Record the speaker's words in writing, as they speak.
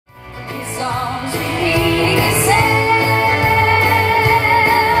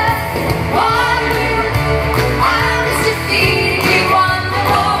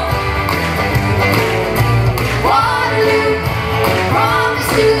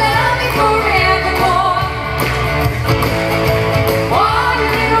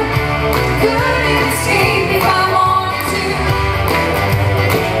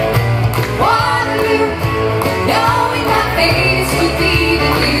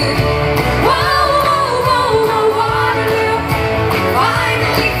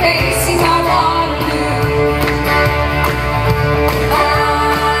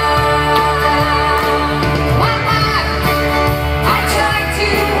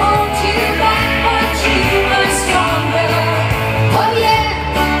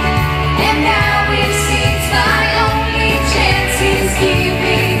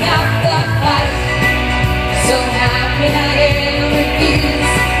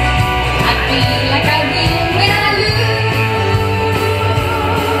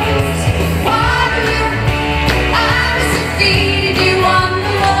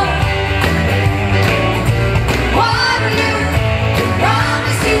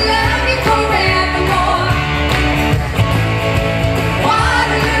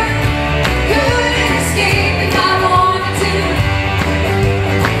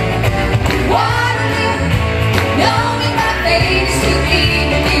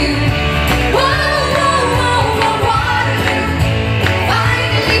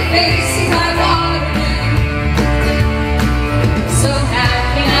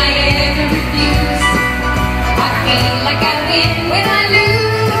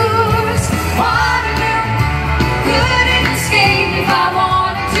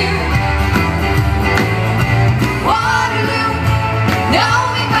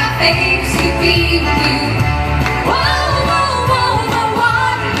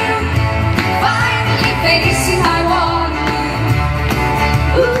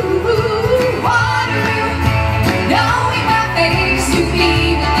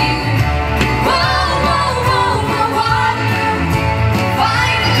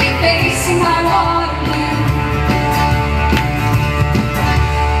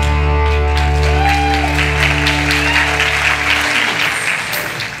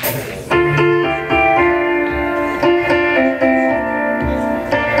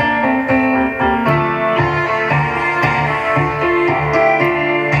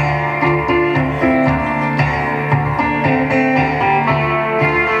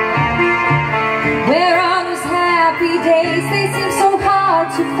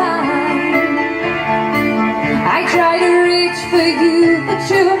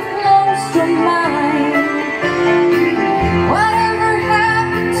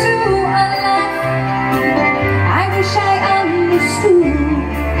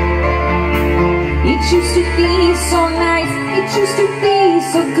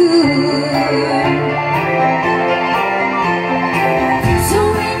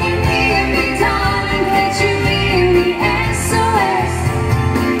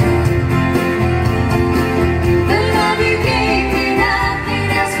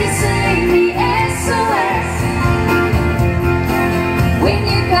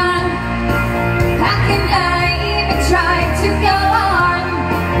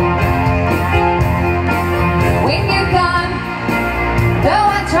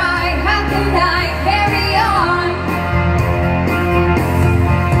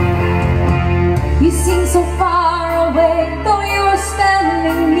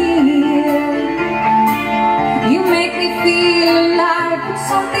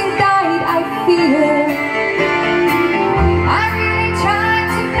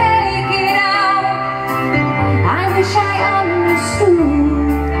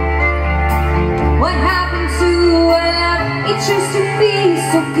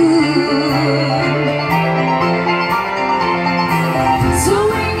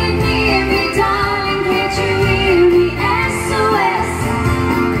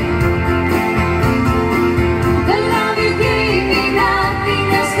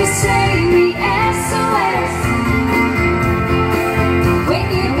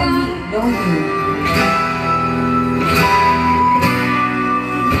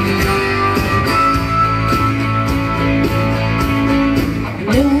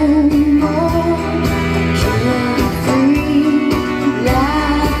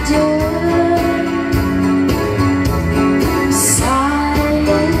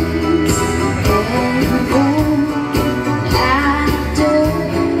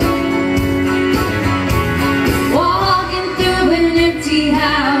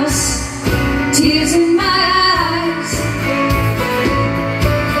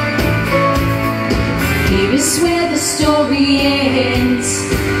story ends.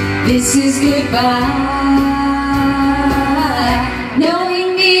 This is goodbye. Knowing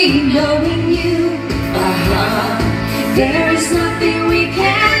me, knowing you, there is nothing we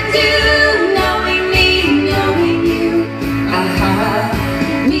can do. Knowing me, knowing you,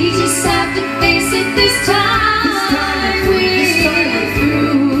 we just have to face it this time. We're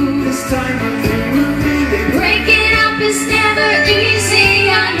through. This time we're through. Breaking up is never easy,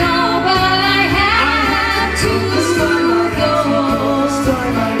 I know, but I have to go.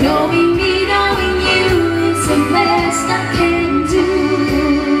 Knowing me, knowing you, it's the best I can do.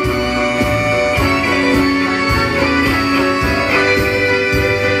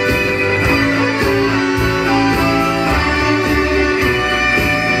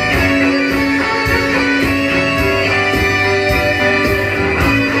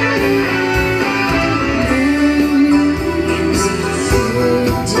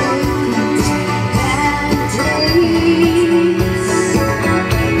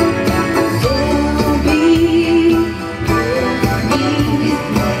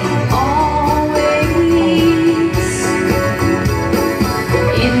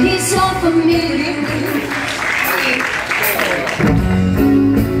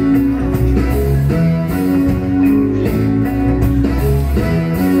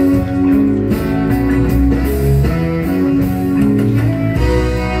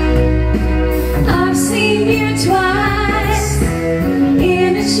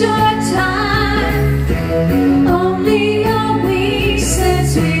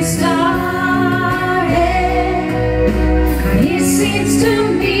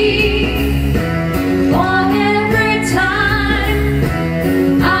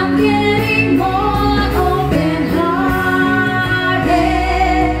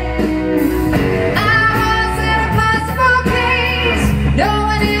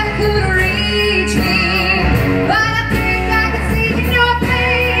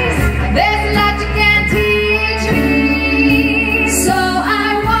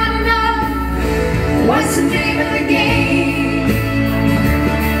 What's the name of the game?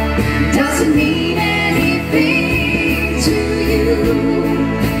 Doesn't mean anything to you.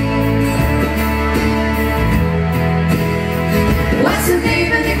 What's the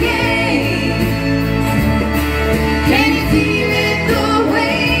name of the game? Can you feel it the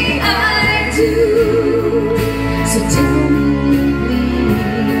way I do? So tell me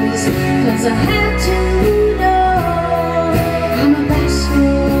please, 'cause I have to know. I'm a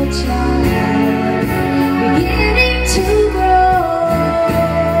bashful child, beginning to grow.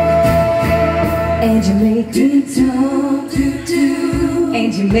 And you make do do do do, and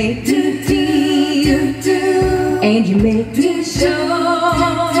you make do do do, and you make me show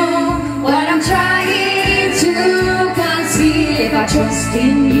what I'm trying to conceal. If I trust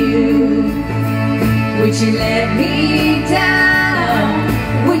in you, would you let me down?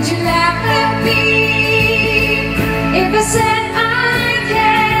 Would you laugh at me if I said I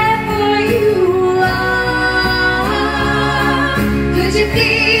care for you? Could you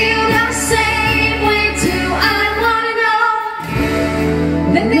feel the same way too? I wanna know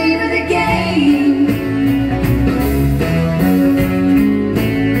the name of the game.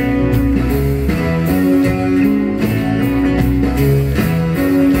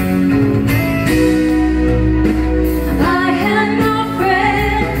 I had no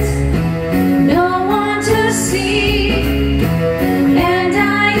friends, no one to see, and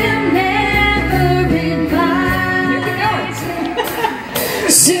I am never invited.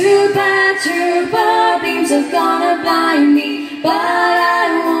 Super trooper beams are gonna blind me, but I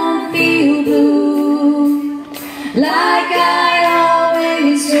won't feel blue like I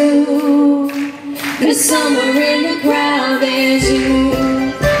always do. 'Cause somewhere in the crowd there's you.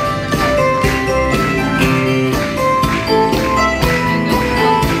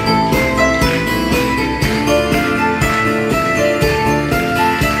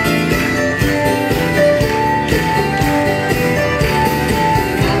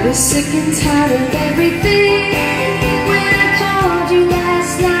 I was sick and tired of everything when I called you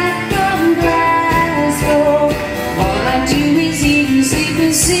last night from Glasgow. All I do is eat and sleep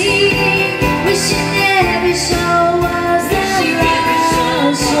and sing, wishing every show was the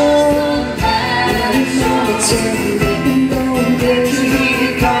last show. You know it's every week and going crazy.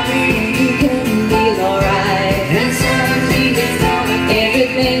 You can feel alright.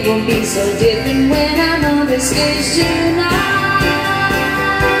 Everything will be so different when I'm on the stage tonight.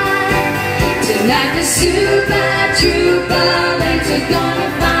 Tonight the super trooper lights are gonna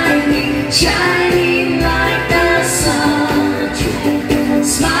find me, shining like the sun,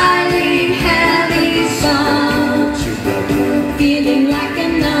 smiling, having fun, feeling like a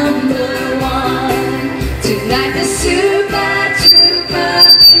number one. Tonight the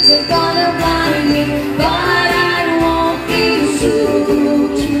are gonna blind me, but I won't be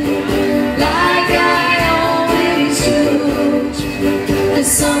fooled like I always do. And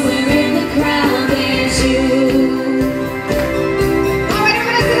somewhere in the crowd there's you. Alright,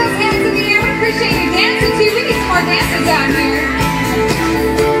 everyone, let's do those hands in the air. We appreciate you dancing too. We need some more dancers out here.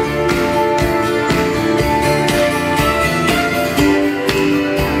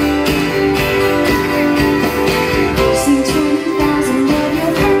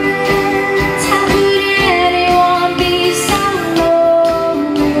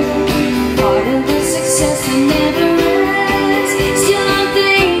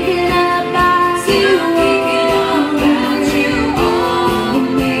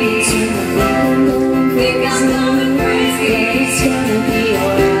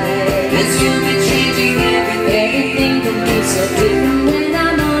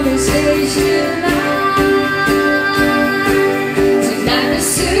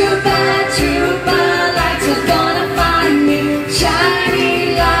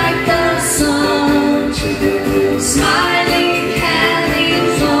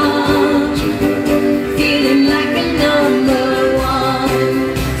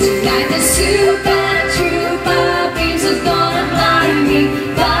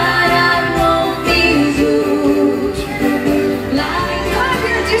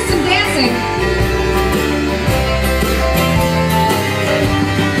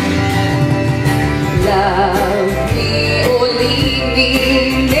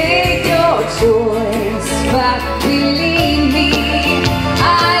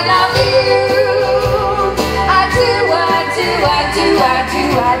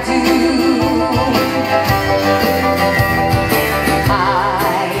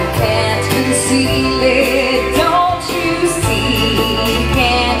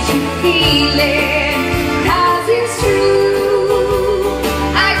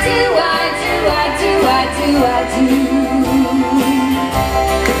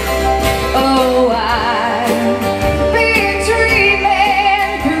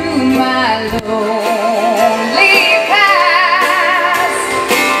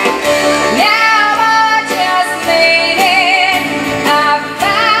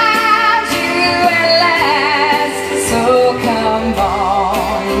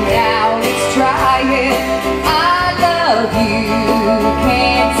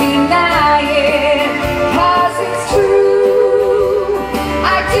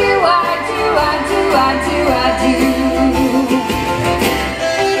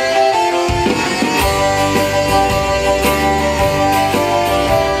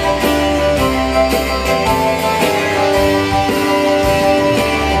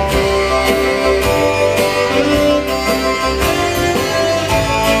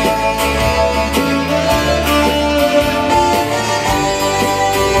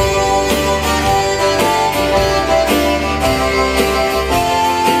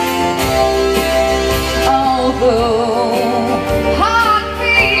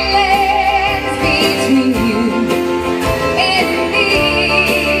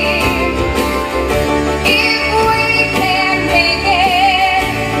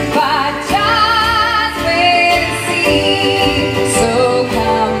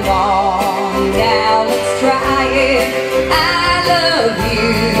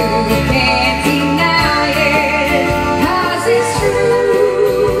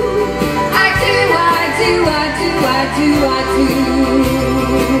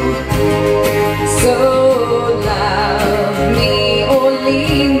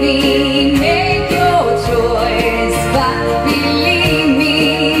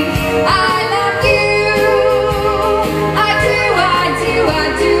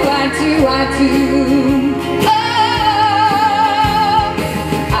 I do.